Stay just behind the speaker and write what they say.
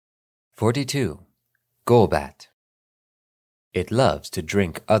42. Golbat. It loves to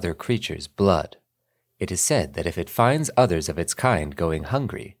drink other creatures' blood. It is said that if it finds others of its kind going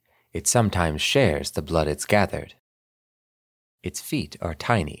hungry, it sometimes shares the blood it's gathered. Its feet are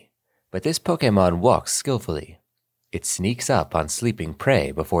tiny, but this Pokémon walks skillfully. It sneaks up on sleeping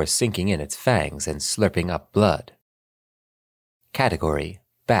prey before sinking in its fangs and slurping up blood. Category: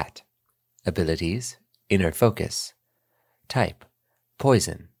 Bat. Abilities: Inner Focus. Type: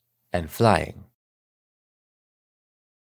 Poison and Flying.